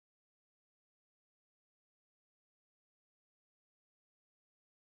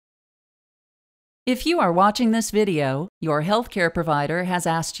If you are watching this video, your healthcare provider has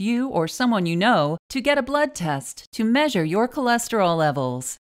asked you or someone you know to get a blood test to measure your cholesterol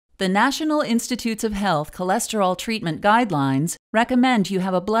levels. The National Institutes of Health Cholesterol Treatment Guidelines recommend you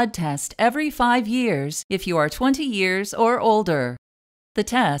have a blood test every 5 years if you are 20 years or older. The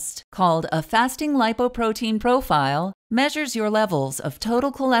test, called a fasting lipoprotein profile, measures your levels of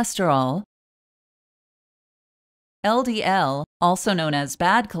total cholesterol, LDL, also known as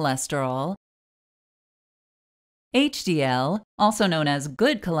bad cholesterol, HDL, also known as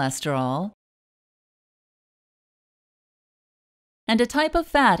good cholesterol, and a type of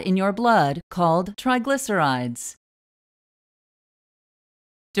fat in your blood called triglycerides.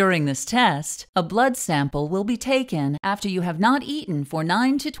 During this test, a blood sample will be taken after you have not eaten for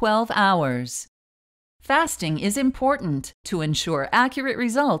 9 to 12 hours. Fasting is important to ensure accurate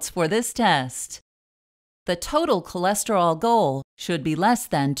results for this test. The total cholesterol goal should be less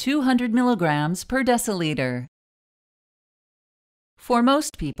than 200 milligrams per deciliter. For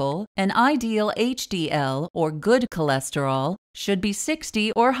most people, an ideal HDL or good cholesterol should be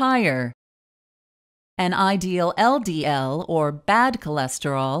 60 or higher. An ideal LDL or bad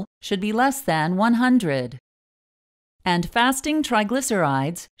cholesterol should be less than 100. And fasting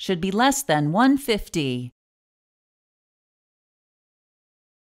triglycerides should be less than 150.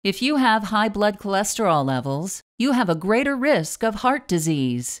 If you have high blood cholesterol levels, you have a greater risk of heart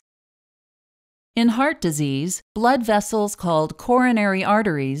disease. In heart disease, blood vessels called coronary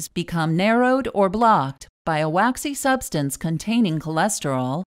arteries become narrowed or blocked by a waxy substance containing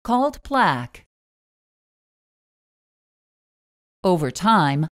cholesterol called plaque. Over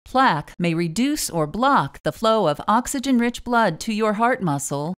time, plaque may reduce or block the flow of oxygen-rich blood to your heart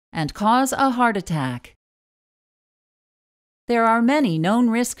muscle and cause a heart attack. There are many known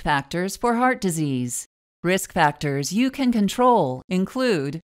risk factors for heart disease. Risk factors you can control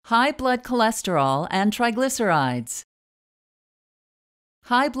include high blood cholesterol and triglycerides,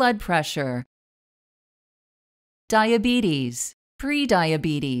 high blood pressure, diabetes,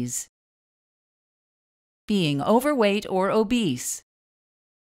 prediabetes, being overweight or obese,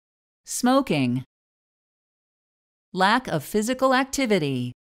 smoking, lack of physical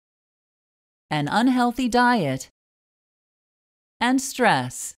activity, an unhealthy diet, and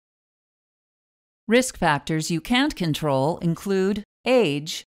stress. Risk factors you can't control include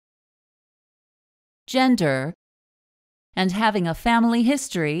age, gender, and having a family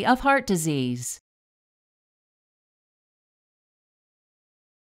history of heart disease.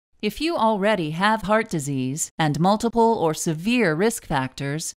 If you already have heart disease and multiple or severe risk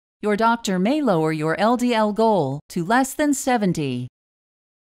factors, your doctor may lower your LDL goal to less than 70.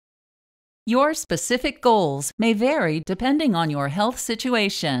 Your specific goals may vary depending on your health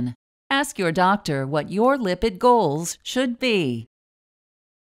situation. Ask your doctor what your lipid goals should be.